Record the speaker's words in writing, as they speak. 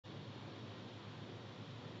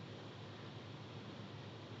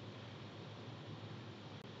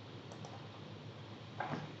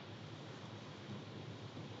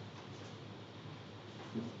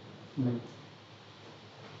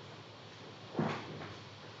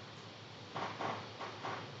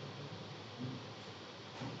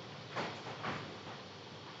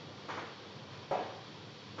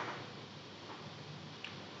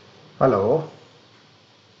Hello.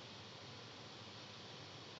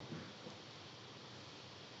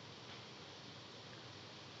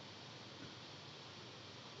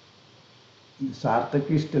 Sarthak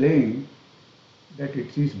is telling that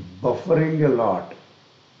it is buffering a lot.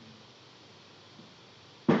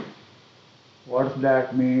 What does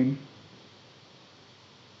that mean?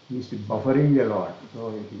 He is buffering a lot.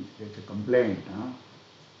 So it's a complaint. Huh?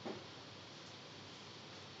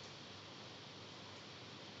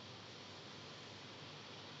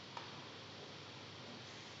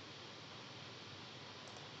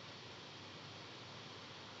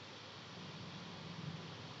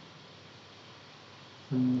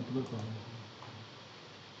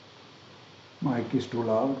 Mic is too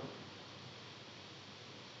loud.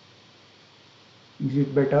 Is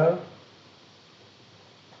it better?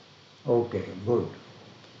 Okay, good.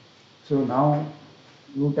 So now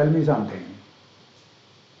you tell me something.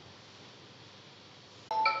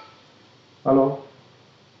 Hello?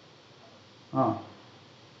 Ah.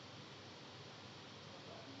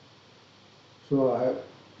 So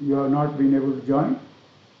you have not been able to join?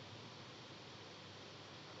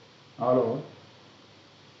 Hello?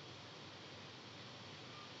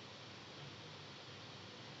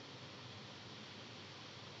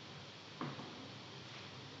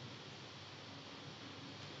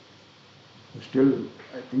 Still,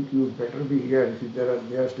 I think you better be here. See, there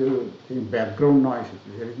are still background noises.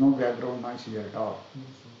 There is no background noise here at all.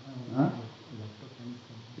 Huh?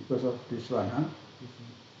 Because of this one, huh?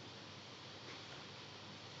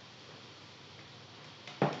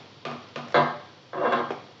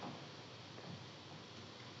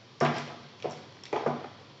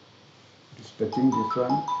 It's touching this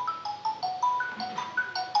one.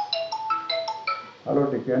 Hello,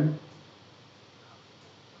 Dickon.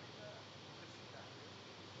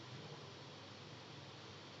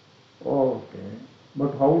 Okay.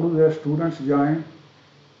 But how do the students join?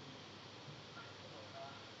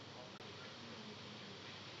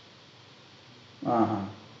 Uh-huh.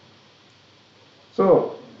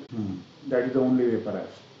 So, that is the only way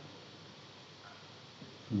perhaps.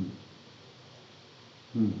 Hmm.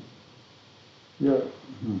 Hmm. Yeah.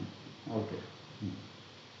 Hmm. Okay. Hmm.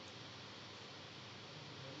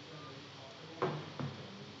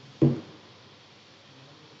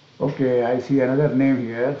 Okay, I see another name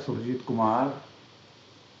here, Surjit Kumar.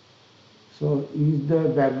 So, is the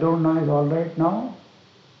background noise all right now?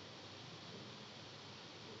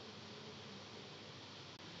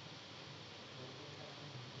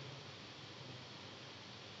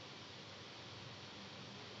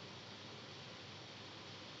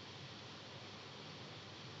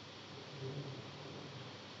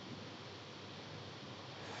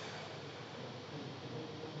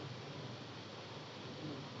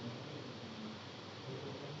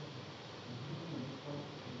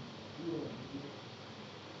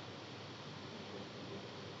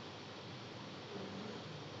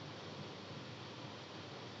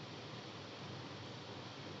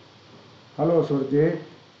 Hello, Surjit.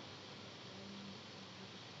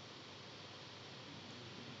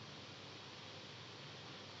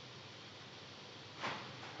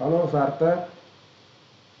 Hello, Sarthak.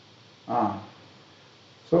 Ah.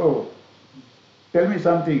 So, tell me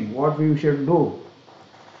something, what we should do.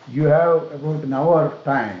 You have about an hour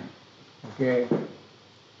time, okay?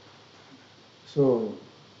 So,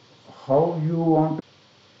 how you want to...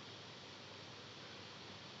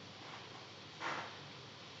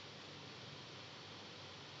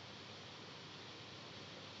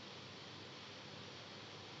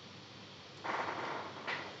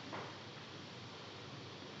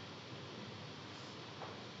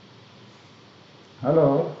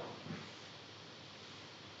 Hello?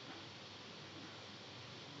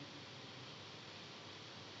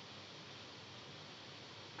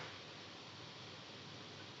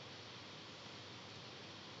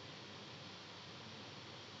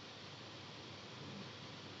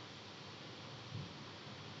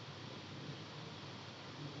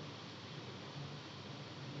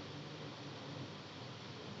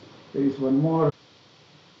 There is one more.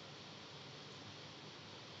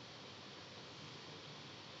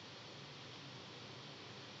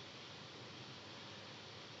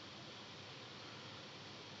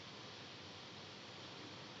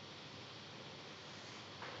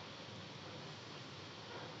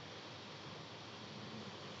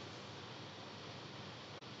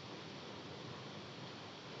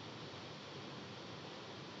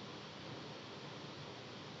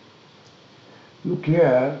 Look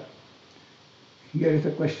here, here is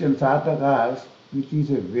a question Sarthak asked, which is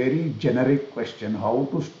a very generic question, how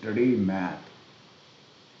to study math.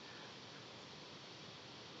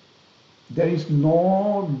 There is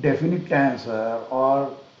no definite answer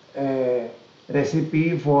or a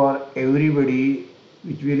recipe for everybody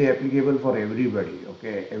which will be applicable for everybody.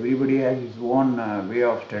 Okay, everybody has his own way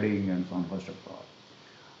of studying and so on, first of all.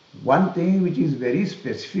 One thing which is very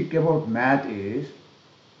specific about math is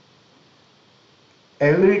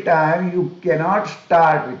every time you cannot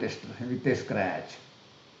start with a scratch.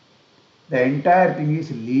 The entire thing is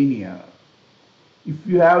linear. If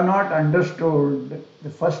you have not understood the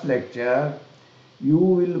first lecture, you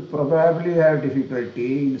will probably have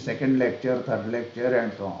difficulty in second lecture, third lecture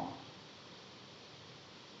and so on.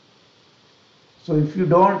 So if you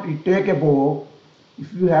don't, you take a book,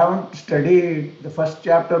 if you haven't studied the first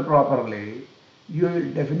chapter properly, you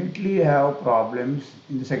will definitely have problems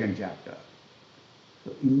in the second chapter.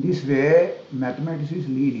 So in this way, mathematics is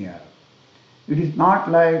linear. It is not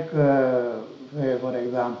like, for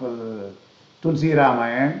example, Tulsi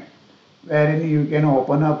Ramayana, wherein you can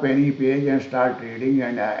open up any page and start reading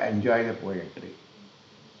and enjoy the poetry.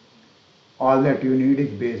 All that you need is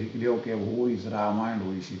basically, okay, who is Rama and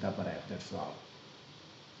who is Sita, perhaps, that's all.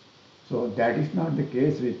 So that is not the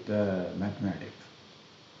case with mathematics.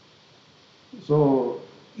 So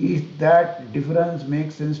is that difference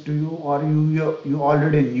make sense to you, or you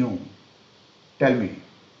already knew? Tell me.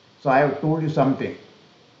 So I have told you something.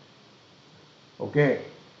 Okay.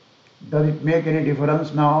 Does it make any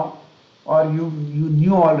difference now, or you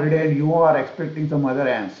knew already and you are expecting some other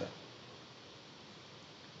answer?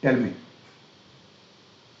 Tell me.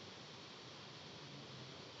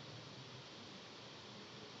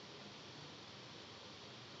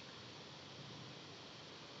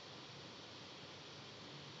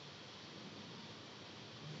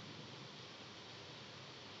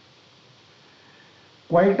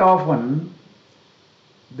 Quite often,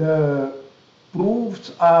 the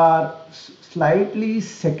proofs are slightly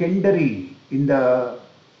secondary in the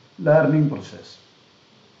learning process.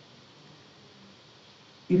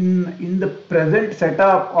 In the present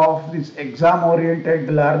setup of this exam-oriented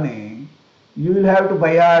learning, you will have to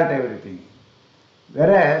by heart everything.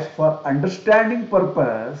 Whereas for understanding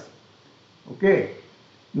purpose, okay,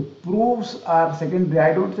 the proofs are secondary.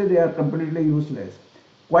 I don't say they are completely useless.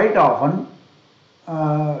 Quite often,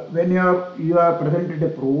 when you are presented a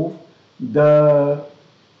proof, the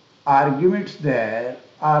arguments there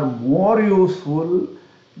are more useful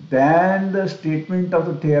than the statement of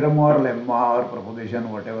the theorem or lemma or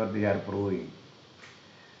proposition, whatever they are proving.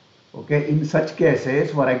 Okay, in such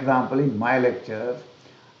cases, for example, in my lectures,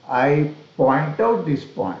 I point out this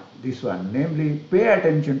point, this one, namely, pay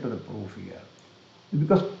attention to the proof here,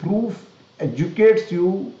 because proof educates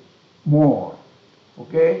you more.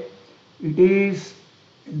 Okay, it is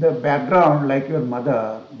in the background like your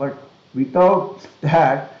mother, but without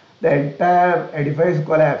that, the entire edifice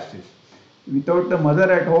collapses. Without the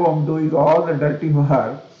mother at home doing all the dirty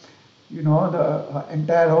work, the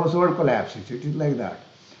entire household collapses. It is like that.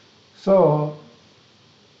 So,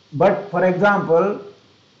 but for example,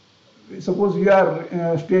 suppose you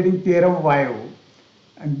are stating theorem 5,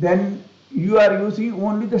 and then you are using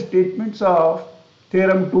only the statements of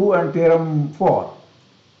theorem 2 and theorem 4.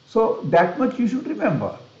 So that much you should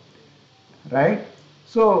remember, right?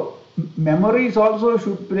 So memories also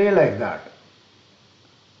should play like that.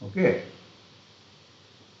 Okay.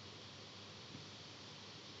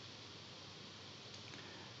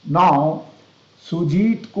 Now,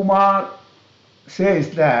 Sujit Kumar says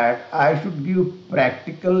that I should give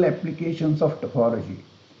practical applications of topology.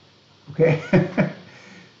 Okay.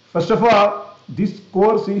 First of all, this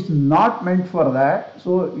course is not meant for that,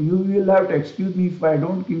 so you will have to excuse me if I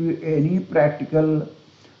don't give you any practical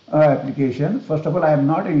application. First of all, I am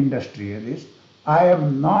not an industrialist. I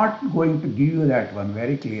am not going to give you that one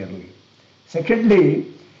very clearly. Secondly,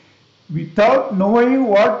 without knowing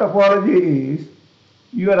what topology is,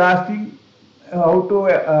 you are asking how to,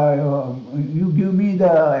 you give me the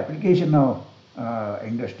application of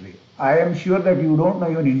industry. I am sure that you don't know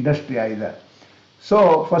even industry either.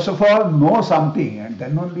 So, first of all, know something and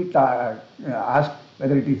then only ask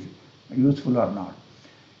whether it is useful or not.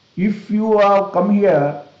 If you have come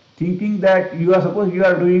here thinking that you are, suppose you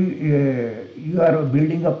are doing, you are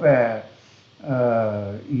building up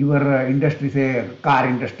your industry, say car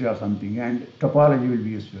industry or something, and topology will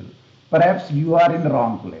be useful. Perhaps you are in the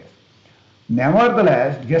wrong place.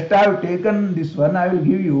 Nevertheless, just I have taken this one, I will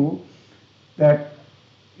give you that,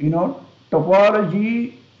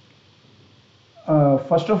 topology,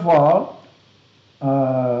 first of all,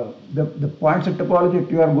 the point-set topology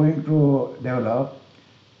that you are going to develop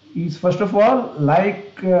is first of all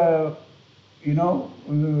like a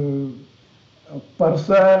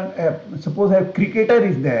person, suppose a cricketer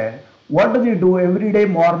is there. What does he do every day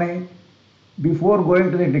morning before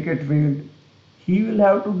going to the cricket field? He will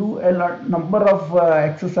have to do a number of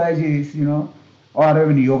exercises, or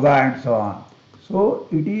even yoga and so on. So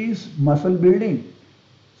it is muscle building.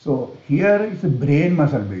 So here is a brain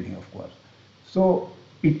muscle building, of course. So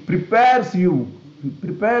it prepares you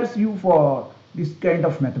for this kind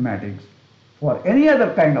of mathematics, for any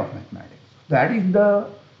other kind of mathematics. That is the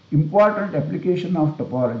important application of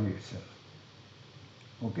topology itself.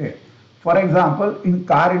 Okay. For example, in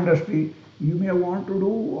car industry, you may want to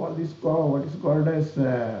do all this what is called as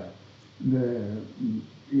the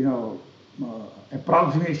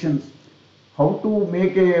approximations, how to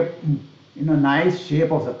make a nice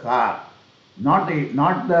shape of the car, not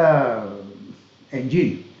the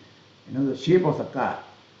engine, the shape of the car.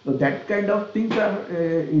 So that kind of things are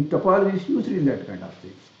topology is used in that kind of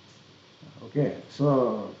things. Okay,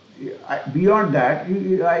 so beyond that,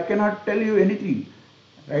 I cannot tell you anything,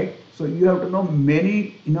 right? So you have to know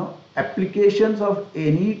many, applications of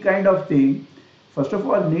any kind of thing. First of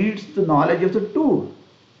all, needs the knowledge of the tool,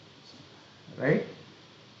 right?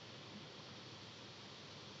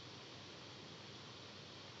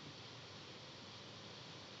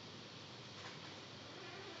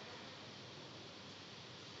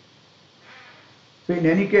 So in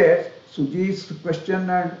any case, Suji's question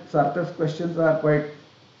and Sarthak's questions are quite,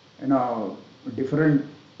 different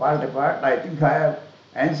part apart. I think I have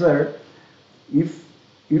answered. If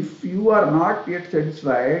if you are not yet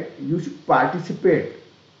satisfied, you should participate.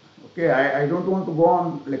 Okay, I don't want to go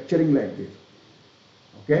on lecturing like this.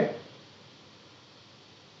 Okay.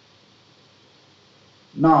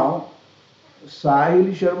 Now,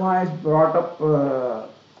 Sahil Sharma has brought up a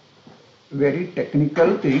very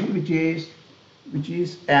technical thing which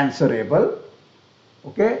is answerable.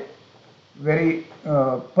 Okay, very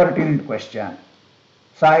pertinent question.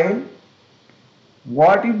 Sahil,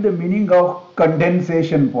 what is the meaning of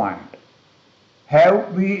condensation point?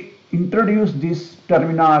 Have we introduced this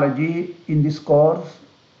terminology in this course?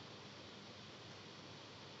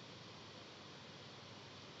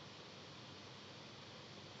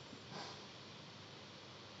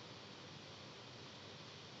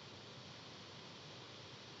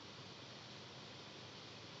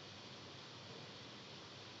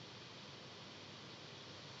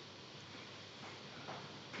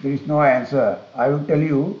 There is no answer. I will tell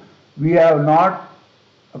you, we have not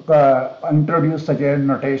introduced such a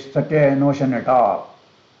notation, such a notion at all.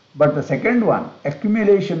 But the second one,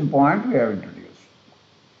 accumulation point, we have introduced.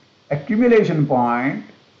 Accumulation point,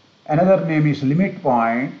 another name is limit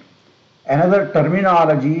point, another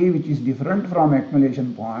terminology which is different from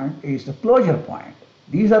accumulation point is the closure point.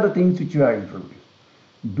 These are the things which we have introduced.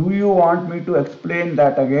 Do you want me to explain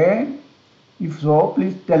that again? If so,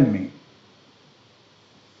 please tell me.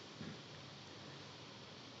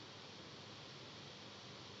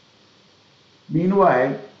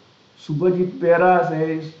 Meanwhile, Subhajit Pera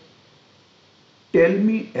says, tell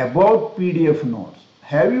me about PDF notes.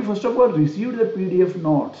 Have you first of all received the PDF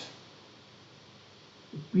notes?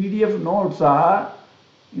 PDF notes are,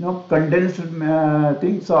 condensed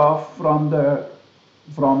things of from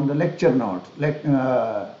the lecture notes,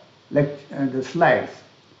 the slides,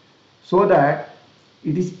 so that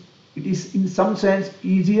it is it is in some sense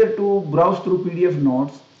easier to browse through PDF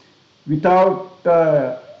notes without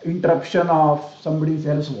interruption of somebody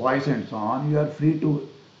else's voice and so on. You are free to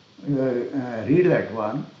read that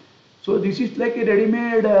one. So this is like a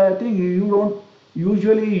ready-made thing. You don't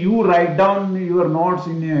usually you write down your notes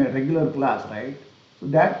in a regular class, right? So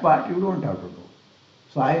that part you don't have to do.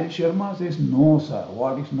 Sahil Sharma says no, sir.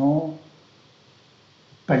 What is no?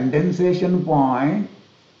 Condensation point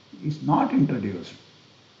is not introduced.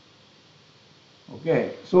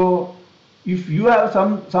 Okay, so if you have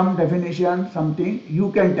some definition, something,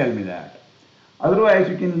 you can tell me that. Otherwise,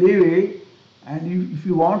 you can leave it. And if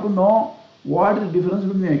you want to know what is the difference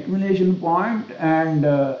between the accumulation point and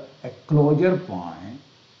a closure point,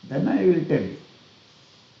 then I will tell you.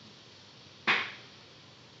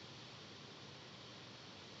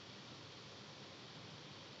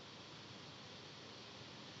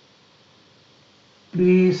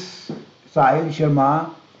 Please, Sahil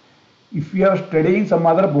Sharma, if you are studying some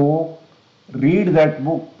other book, read that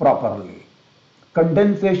book properly.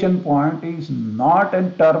 Condensation point is not a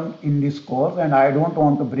term in this course, and I don't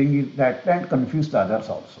want to bring it that and confuse the others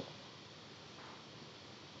also.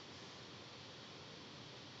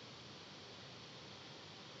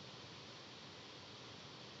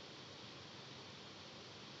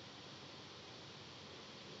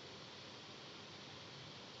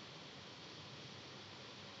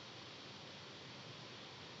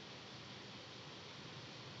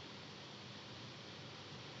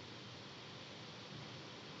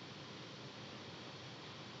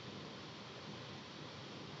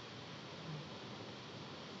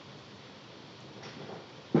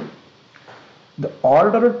 The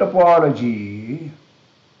ordered topology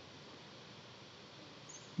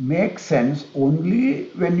makes sense only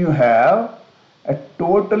when you have a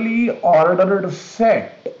totally ordered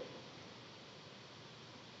set.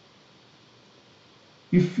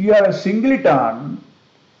 If you have a singleton,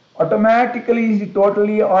 automatically is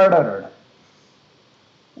totally ordered.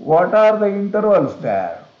 What are the intervals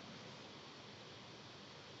there?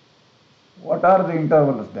 What are the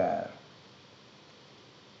intervals there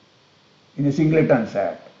in a singleton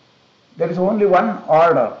set? There is only one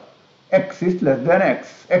order. X is less than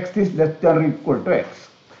x. X is less than or equal to x.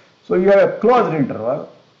 So you have a closed interval.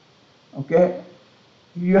 Okay.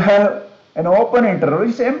 You have an open interval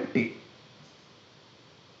which is empty.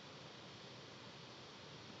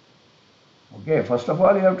 Okay. First of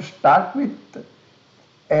all, you have to start with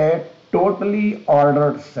a totally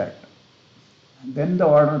ordered set. And then the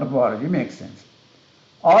ordered topology makes sense.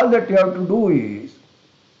 All that you have to do is,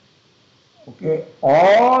 okay,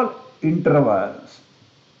 all intervals,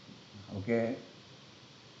 okay,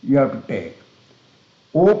 you have to take.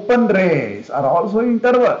 Open rays are also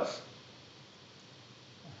intervals,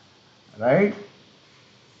 right?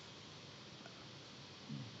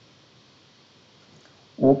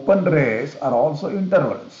 Open rays are also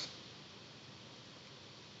intervals.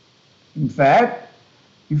 In fact,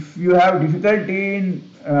 if you have difficulty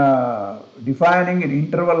in defining an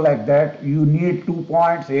interval like that, you need 2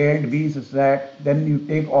 points A and B such that then you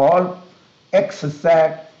take all x such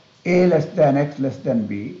that A less than x less than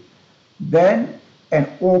B. Then an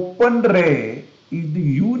open ray is the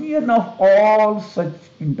union of all such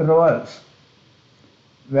intervals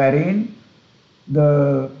wherein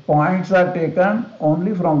the points are taken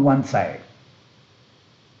only from one side.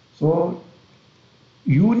 So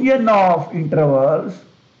union of intervals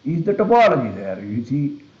is the topology there. You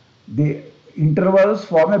see, the intervals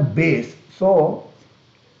form a base. So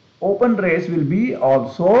open rays will be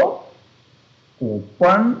also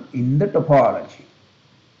open in the topology.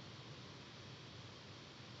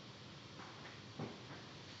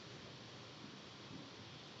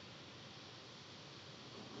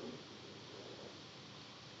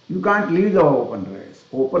 You can't leave the open rays.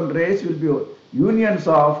 Open rays will be unions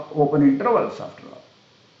of open intervals after all.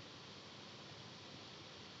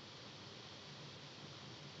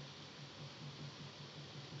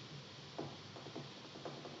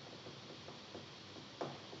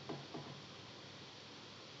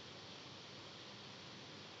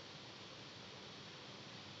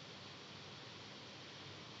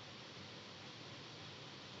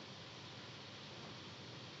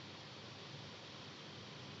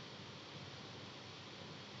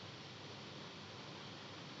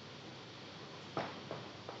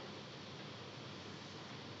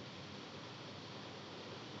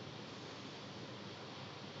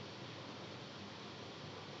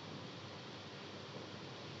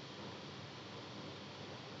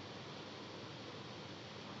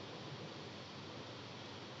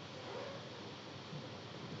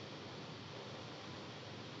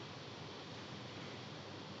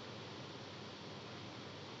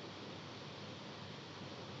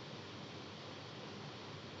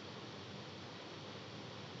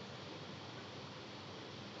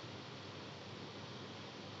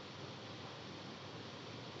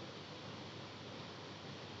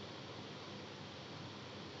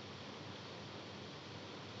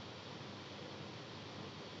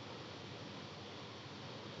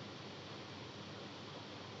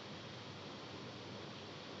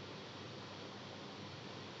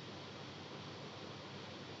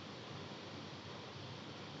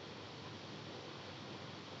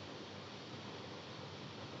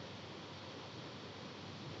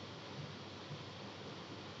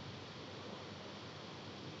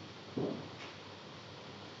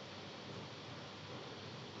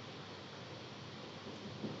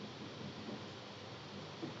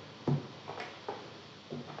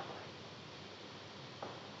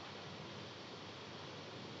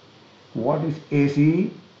 What is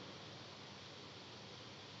AC?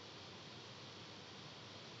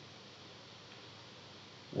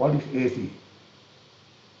 What is AC?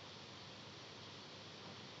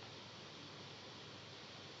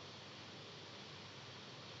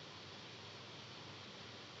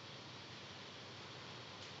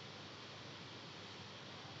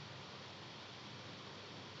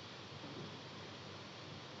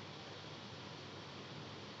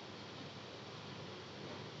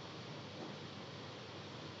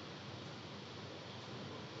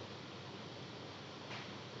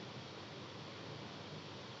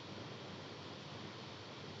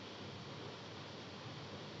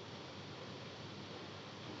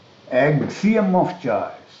 Axiom of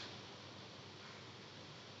choice.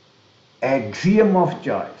 axiom of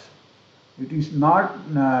choice. It is not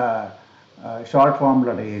short form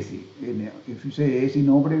letter AC. If you say AC,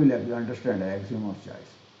 nobody will understand axiom of choice.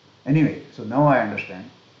 Anyway, so now I understand.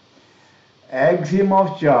 Axiom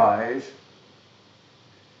of choice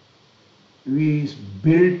is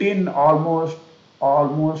built in almost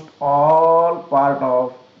all part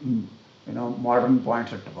of modern point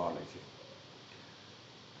set topology.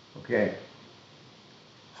 Okay.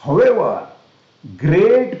 However,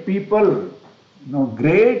 great people,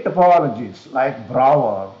 great topologists like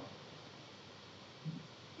Brouwer,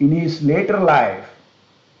 in his later life,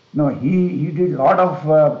 he did a lot of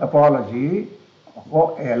topology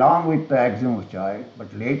along with the axiom of choice,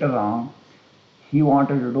 but later on, he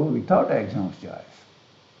wanted to do without axiom of choice.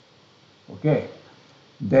 Okay.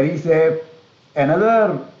 There is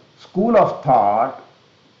another school of thought,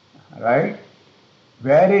 right,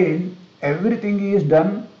 wherein everything is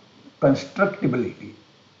done constructibility,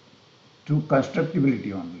 through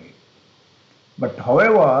constructibility only. But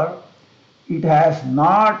however, it has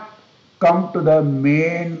not come to the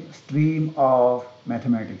mainstream of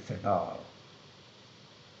mathematics at all.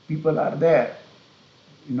 People are there,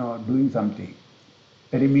 doing something.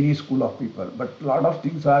 Very mini school of people, but a lot of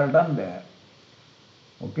things are done there.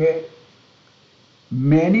 Okay?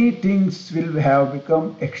 Many things will have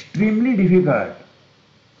become extremely difficult.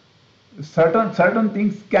 Certain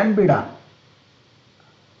things can be done.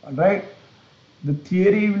 All right? The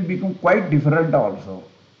theory will become quite different also.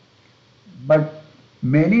 But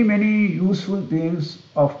many useful things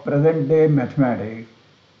of present day mathematics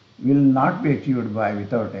will not be achieved by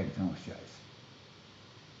without axiom of choice.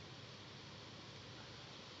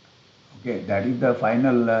 Okay, that is the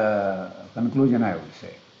final conclusion I would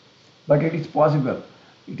say. But it is possible.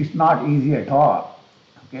 It is not easy at all.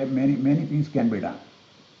 Okay, many things can be done.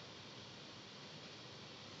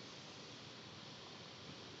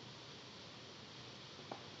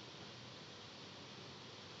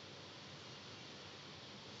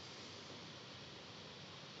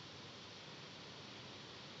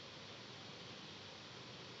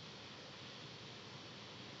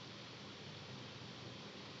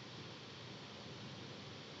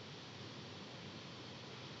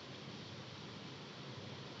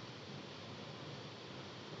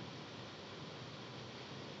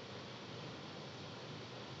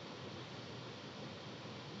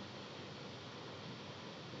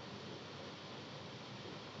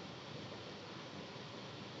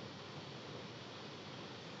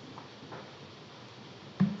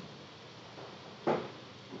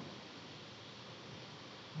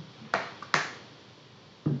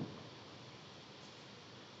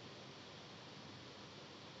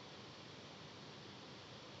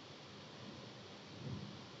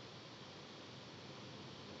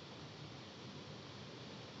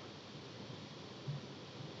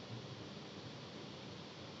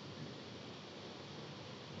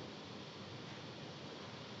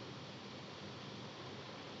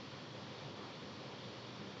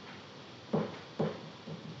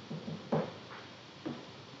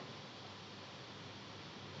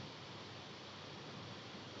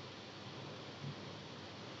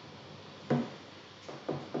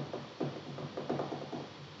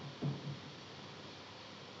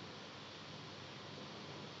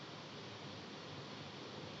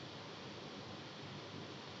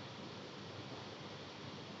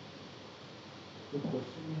 तो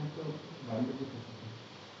question में आपको wind up भी कर सकते हैं,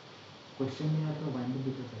 question में आपको wind up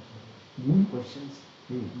भी कर सकते हैं, क्वेश्चंस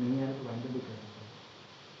नहीं आए तो वाइंड अप भी कर सकते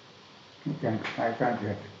हैं। I can't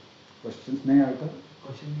get questions नहीं आए तो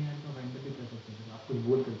क्वेश्चन नहीं आए तो वाइंड अप भी कर सकते हैं, आप कुछ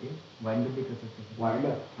बोल करके वाइंड अप भी कर सकते हैं। वाइंड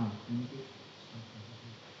अप, हाँ,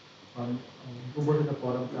 और वो बोल रहे थे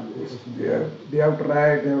फॉरम का आपको question they have to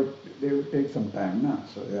write, they will take some time, na?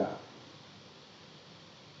 So yeah.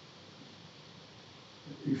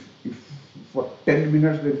 If for 10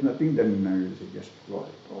 minutes there is nothing, then I will say just close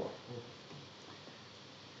it over.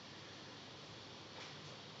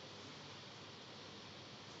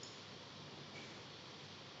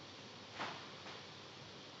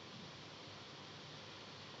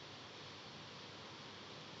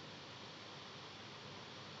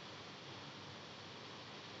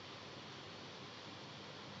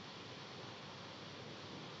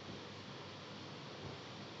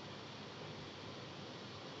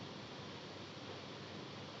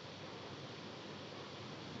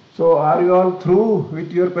 So are you all through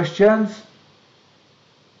with your questions?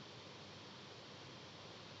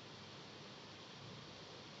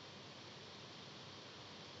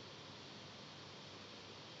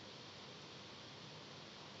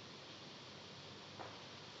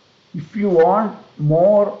 If you want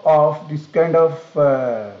more of this kind of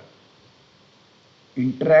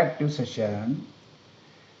interactive session,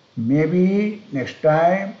 maybe next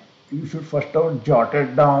time you should first out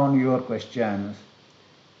jotted down your questions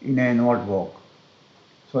in a notebook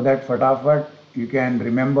so that fatafat you can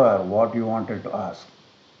remember what you wanted to ask.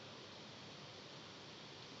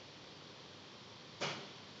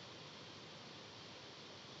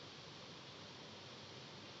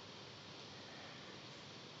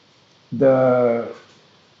 The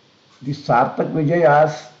this Sarthak Vijay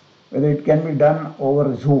asks whether it can be done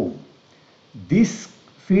over Zoom. This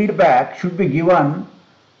feedback should be given,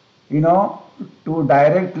 you know, to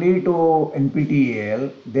directly to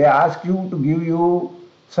NPTEL. They ask you to give you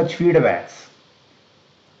such feedbacks.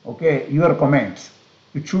 Okay, your comments.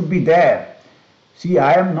 It should be there. See,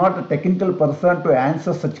 I am not a technical person to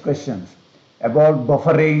answer such questions about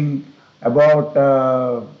buffering, about,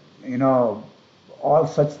 you know, all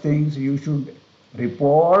such things. You should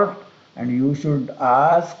report and you should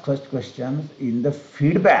ask such questions in the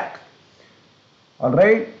feedback. All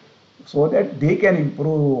right? So that they can improve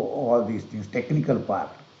all these things, technical part.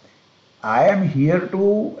 I am here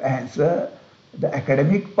to answer the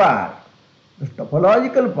academic part, the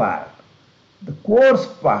topological part, the course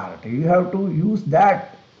part. You have to use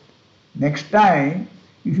that. Next time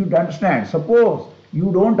you should understand. Suppose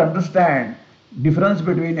you don't understand difference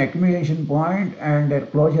between accumulation point and a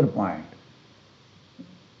closure point.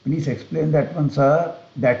 Please explain that one, sir.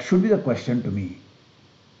 That should be the question to me.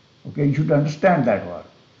 Okay, you should understand that one.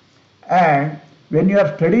 And when you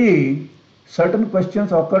are studying, certain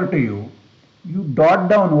questions occur to you, you dot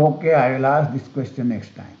down, okay, I will ask this question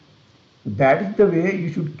next time. So that is the way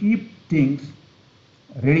you should keep things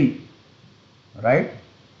ready, right?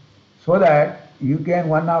 So that you can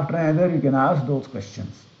one after another you can ask those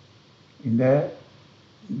questions in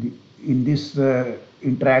in this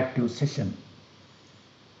interactive session.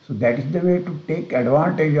 So that is the way to take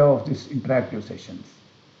advantage of these interactive sessions.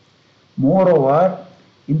 Moreover,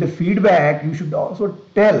 in the feedback, you should also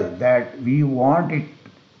tell that we want it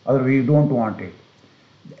or we don't want it.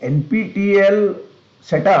 The NPTEL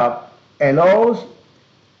setup allows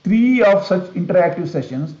 3 of such interactive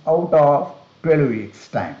sessions out of 12 weeks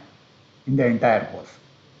time in the entire course.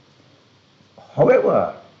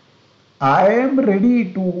 However, I am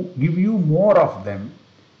ready to give you more of them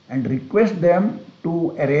and request them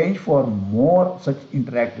to arrange for more such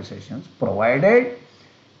interactive sessions provided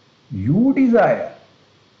you desire.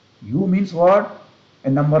 You means what?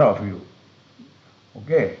 A number of you.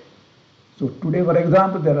 Okay. So today, for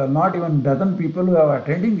example, there are not even dozen people who are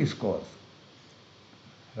attending this course.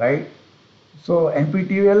 Right? So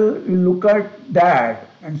NPTEL will look at that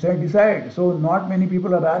and say decide. So not many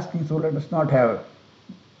people are asking, so let us not have.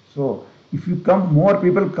 So if you come, more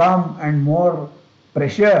people come and more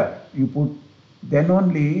pressure you put, then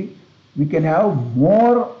only we can have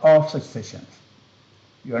more of such sessions.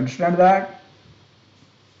 You understand that?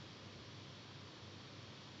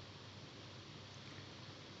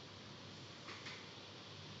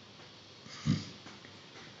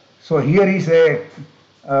 So here is a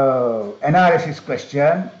analysis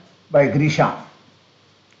question by Grisham.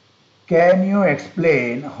 Can you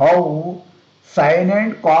explain how sine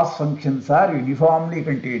and cos functions are uniformly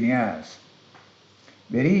continuous?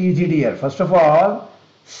 Very easy, dear. First of all,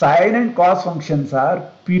 sine and cos functions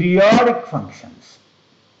are periodic functions.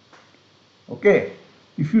 Okay.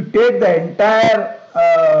 If you take the entire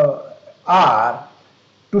R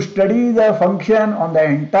to study the function on the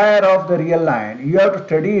entire of the real line, you have to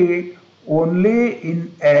study it only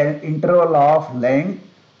in an interval of length,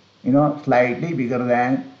 slightly bigger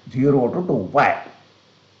than 0 to 2 pi,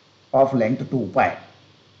 of length 2 pi.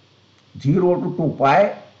 0 to 2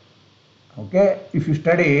 pi, okay, if you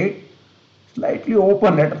study it slightly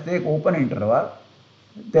open, let us take open interval,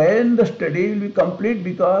 then the study will be complete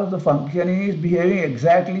because the function is behaving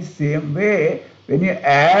exactly same way when you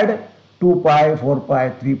add 2 pi, 4 pi,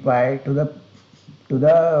 3 pi to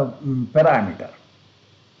the parameter,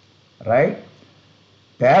 right?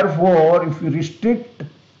 Therefore, if you restrict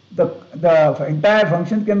the entire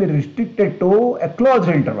function can be restricted to a closed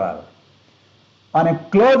interval. On a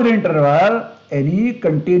closed interval, any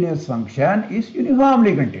continuous function is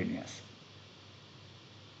uniformly continuous.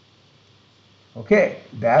 Okay,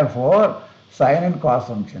 therefore, sine and cos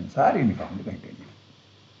functions are uniformly continuous.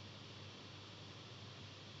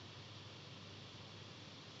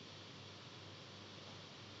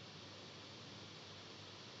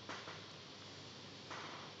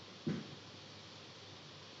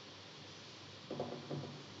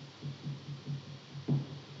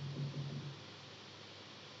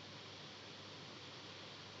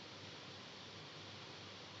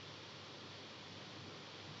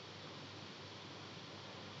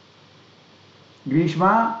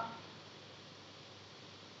 Grishma,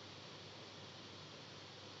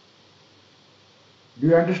 do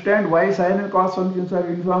you understand why sine and cos functions are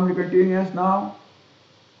uniformly continuous now?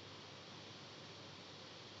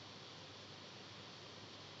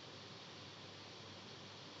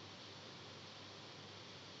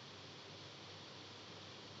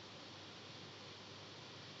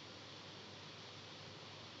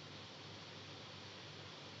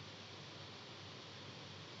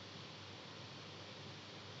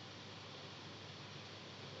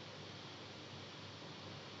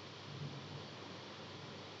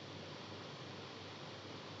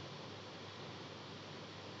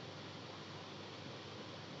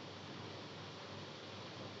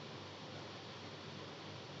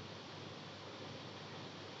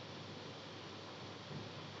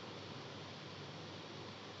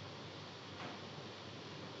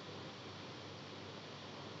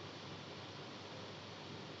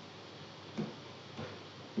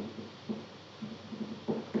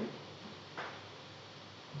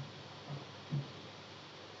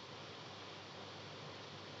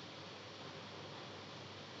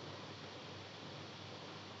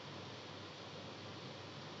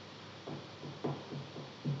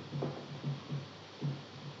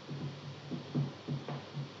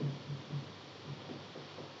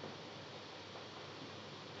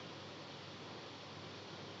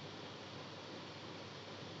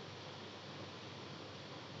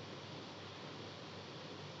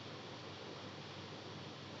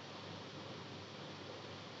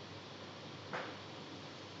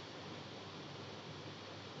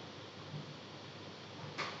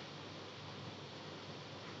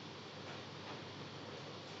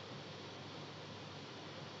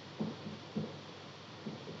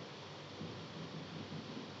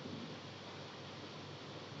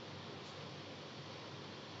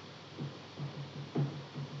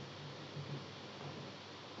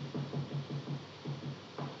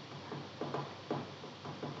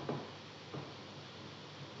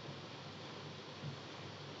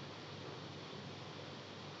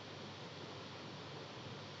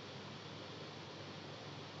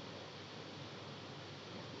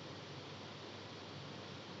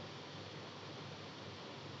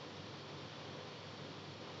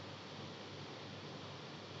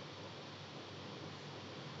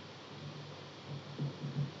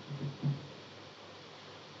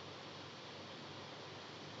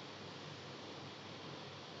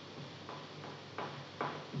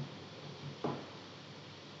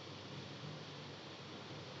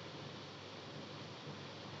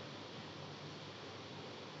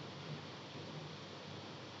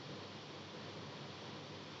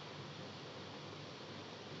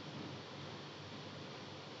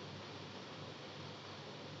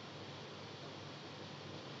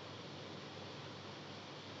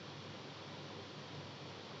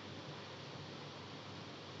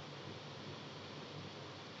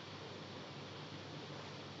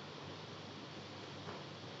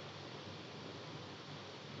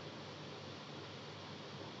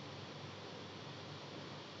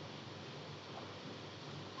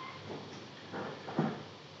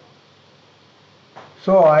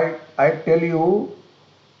 So I tell you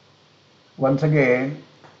once again,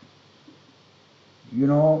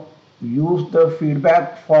 use the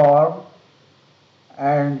feedback form,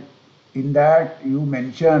 and in that you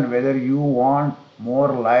mention whether you want more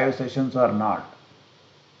live sessions or not.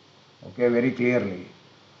 Okay, very clearly.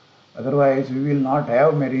 Otherwise, we will not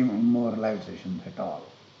have many more live sessions at all.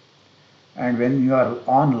 And when you are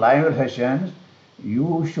on live sessions,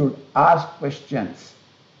 you should ask questions.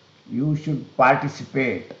 You should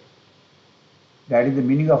participate. That is the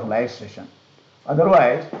meaning of live session.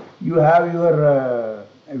 Otherwise, you have your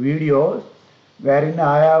videos wherein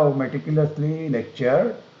I have meticulously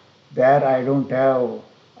lectured. There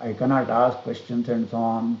I cannot ask questions and so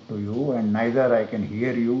on to you, and neither I can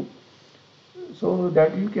hear you. So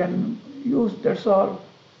that you can use, that's all.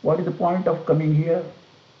 What is the point of coming here?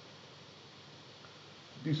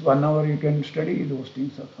 This 1 hour you can study those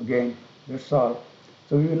things again, that's all.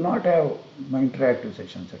 So we will not have interactive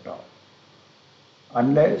sessions at all,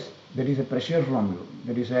 unless there is a pressure from you,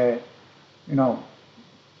 there is a,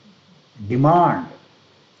 demand,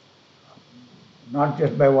 not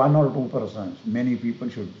just by 1 or 2 persons, many people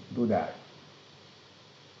should do that.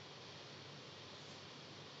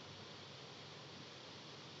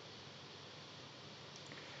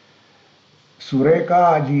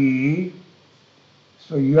 Sureka ji,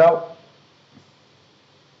 so you have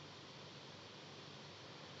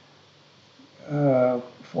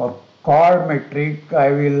for chord metric,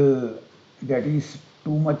 that is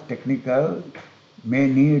too much technical. may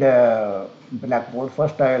need a blackboard.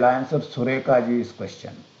 First I will answer Sureka ji's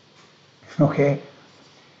question. Okay.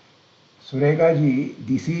 Sureka ji,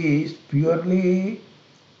 this is purely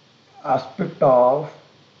aspect of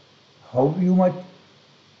how you much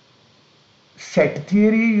set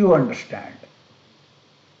theory you understand.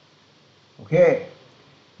 Okay.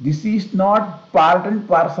 This is not part and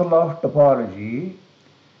parcel of topology.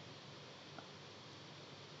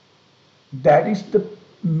 That is the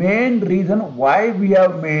main reason why we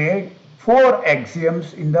have made 4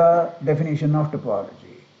 axioms in the definition of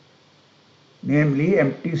topology. Namely,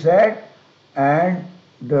 empty set and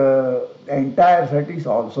the entire set is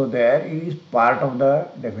also there, is part of the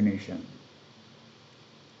definition.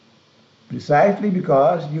 Precisely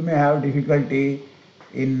because you may have difficulty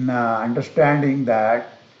in understanding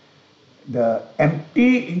that the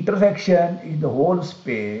empty intersection is the whole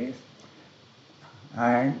space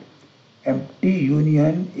and empty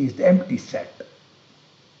union is the empty set.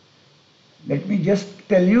 Let me just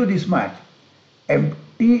tell you this much.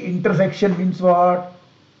 Empty intersection means what?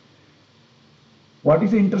 What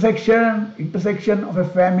is the intersection? Intersection of a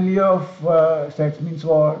family of sets means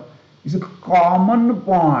what? It's a common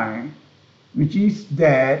point which is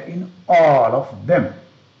there in all of them.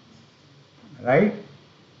 Right?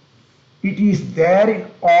 It is there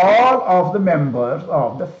in all of the members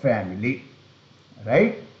of the family.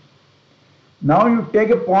 Right? Now you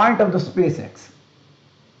take a point of the space X.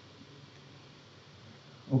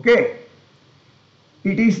 Okay?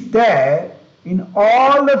 It is there in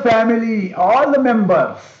all the family, all the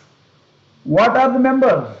members. What are the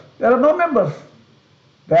members? There are no members.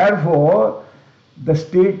 Therefore, the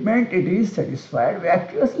statement it is satisfied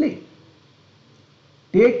vacuously.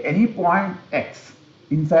 Take any point X,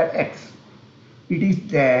 inside X. It is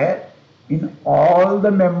there in all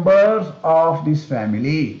the members of this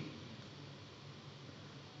family.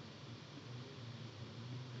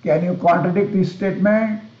 Can you contradict this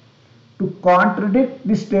statement? To contradict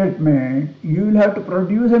this statement, you will have to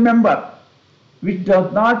produce a member which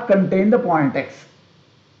does not contain the point X.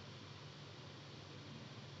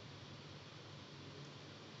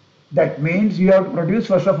 That means you have to produce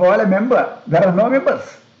first of all a member. There are no members.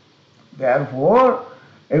 Therefore,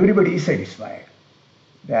 everybody is satisfied.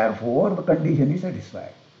 Therefore, the condition is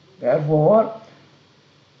satisfied. Therefore,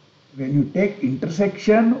 when you take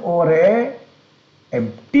intersection over a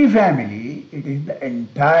empty family, it is the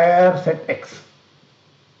entire set X.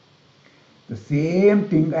 The same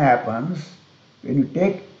thing happens when you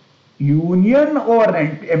take union over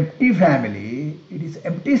an empty family, it is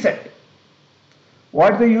empty set.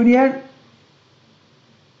 What is the union?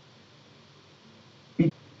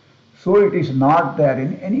 So it is not there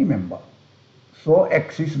in any member. So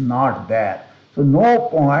X is not there. So no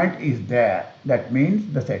point is there. That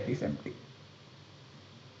means the set is empty.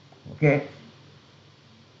 Okay.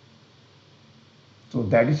 So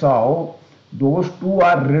that is how those two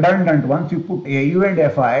are redundant. Once you put AU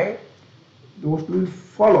and FI, those two will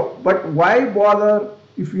follow. But why bother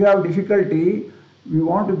if you have difficulty? We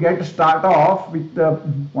want to start off with the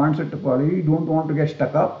point-set topology. You don't want to get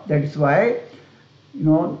stuck up. That is why,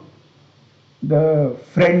 the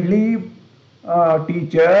friendly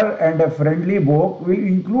teacher and a friendly book will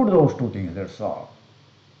include those two things. That's all.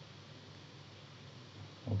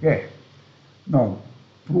 Okay. Now,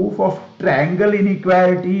 proof of triangle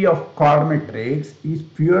inequality of chord matrix is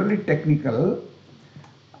purely technical.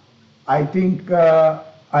 I think I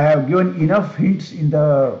have given enough hints in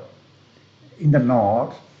the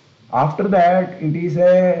notes. After that, it is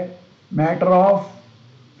a matter of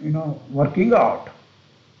working out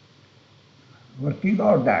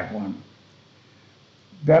that one.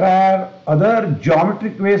 There are other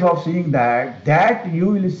geometric ways of seeing that you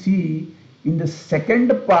will see in the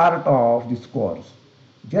second part of this course,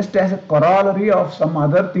 just as a corollary of some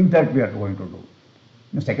other things that we are going to do.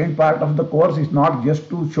 The second part of the course is not just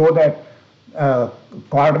to show that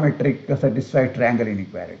chord metric satisfies triangle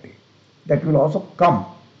inequality. That will also come.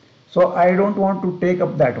 So I don't want to take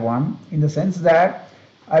up that one, in the sense that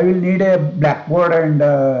I will need a blackboard and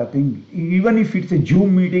thing. Even if it's a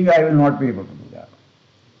Zoom meeting, I will not be able to do that.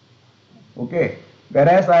 Okay.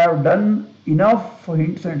 Whereas I have done enough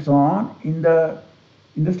hints and so on in the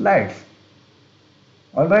slides.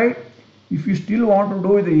 All right. If you still want to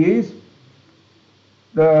do this,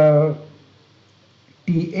 the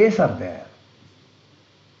TAs are there.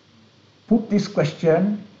 Put this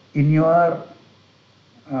question in your,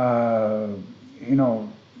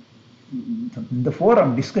 the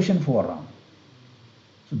forum, discussion forum.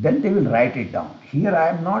 So then they will write it down. Here I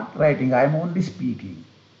am not writing, I am only speaking.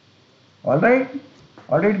 All right?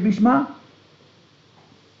 All right, Bhishma?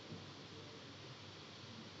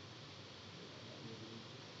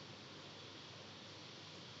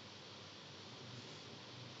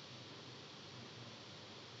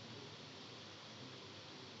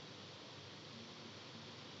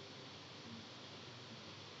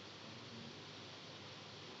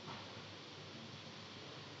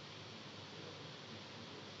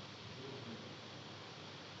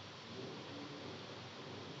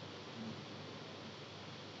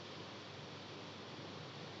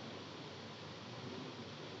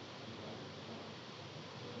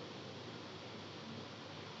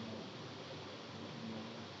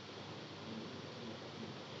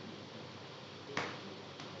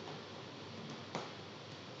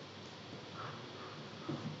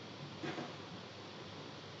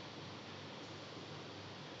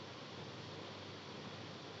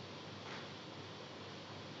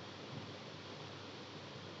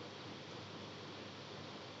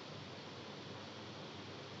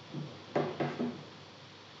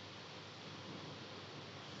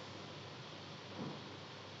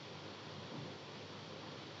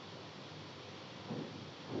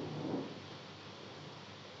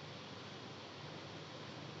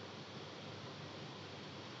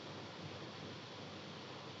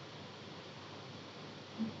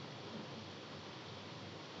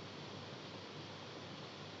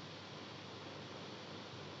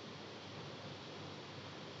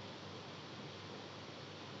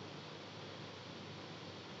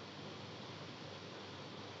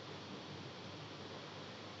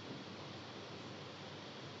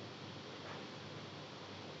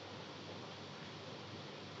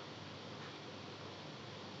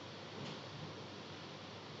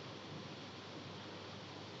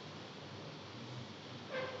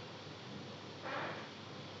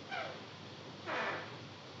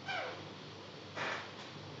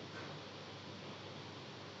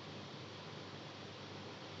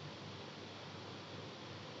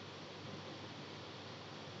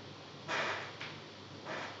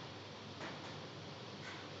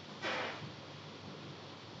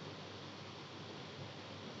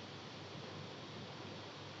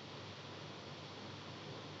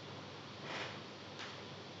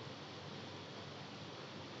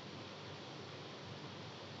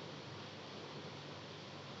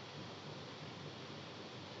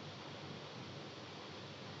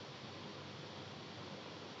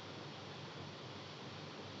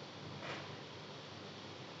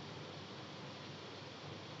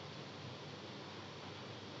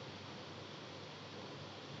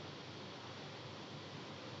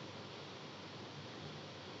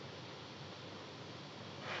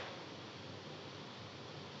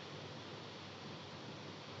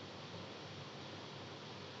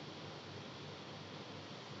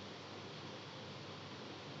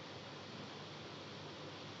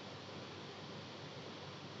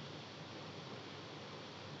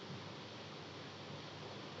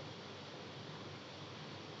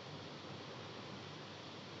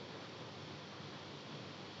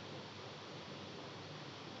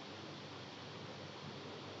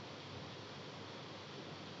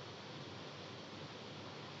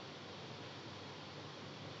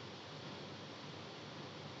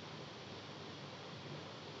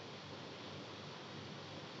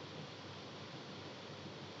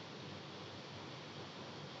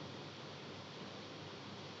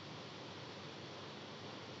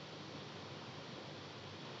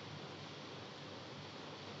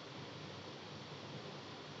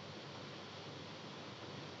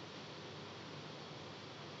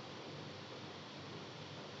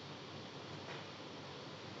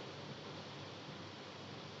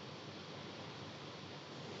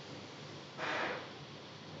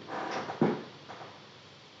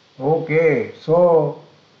 Okay, so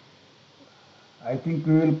I think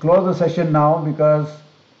we will close the session now because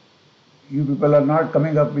you people are not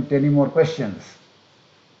coming up with any more questions.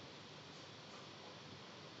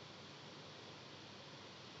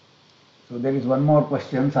 So there is one more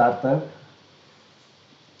question, Sarthak.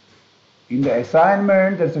 In the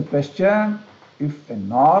assignment, there is a question if a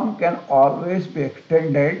norm can always be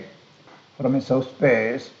extended from a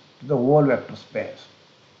subspace to the whole vector space.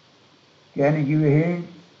 Can you give a hint?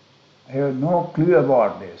 I have no clue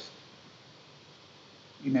about this.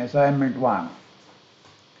 In assignment 1.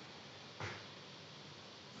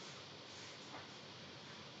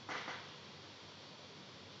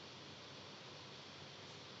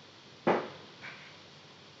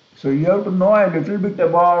 So you have to know a little bit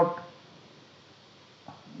about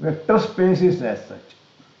vector spaces as such.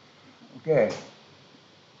 Okay.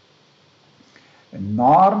 A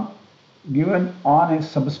norm given on a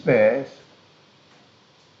subspace,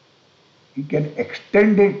 you can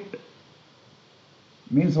extend it,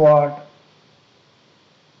 means what?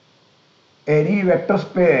 Any vector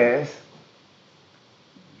space,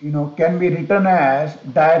 can be written as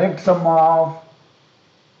direct sum of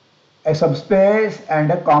a subspace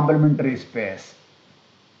and a complementary space.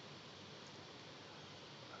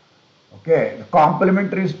 Okay, the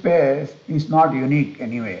complementary space is not unique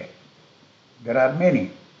anyway. There are many.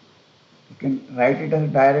 You can write it as a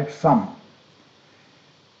direct sum.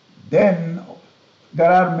 Then there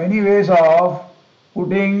are many ways of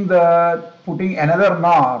putting another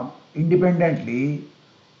norm independently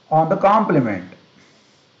on the complement.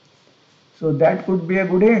 So that could be a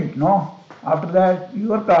good hint, no? After that, you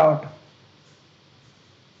work out.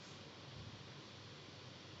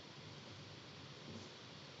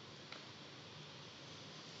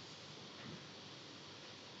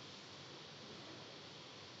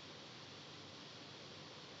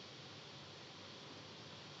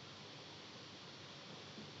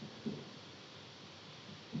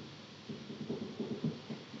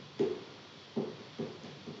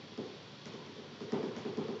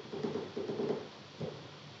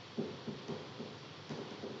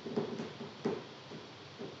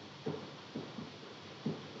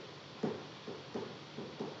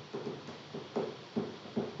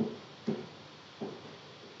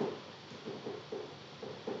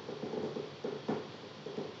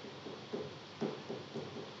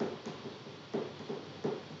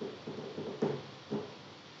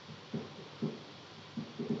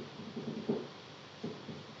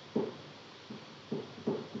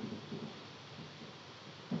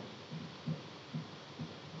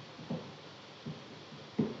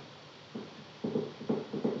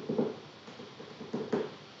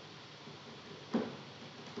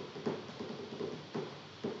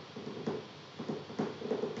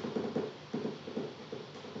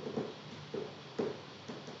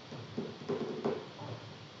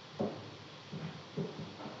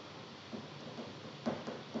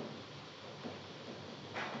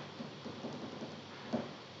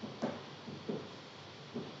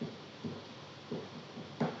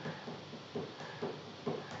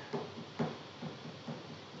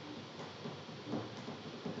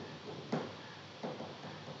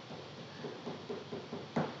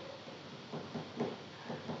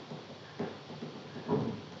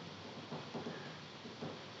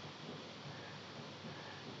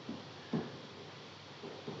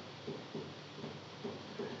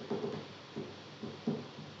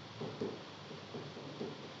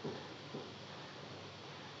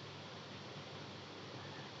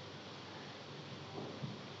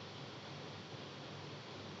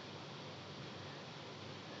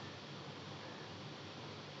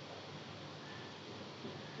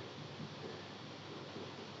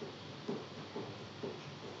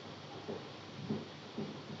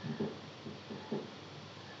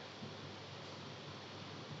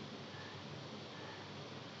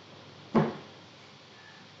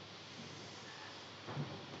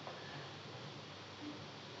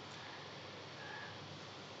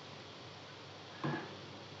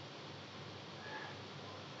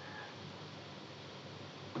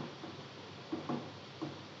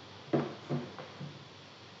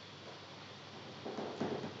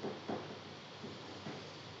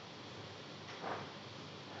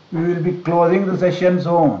 We will be closing the session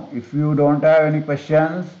soon. If you don't have any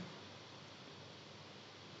questions,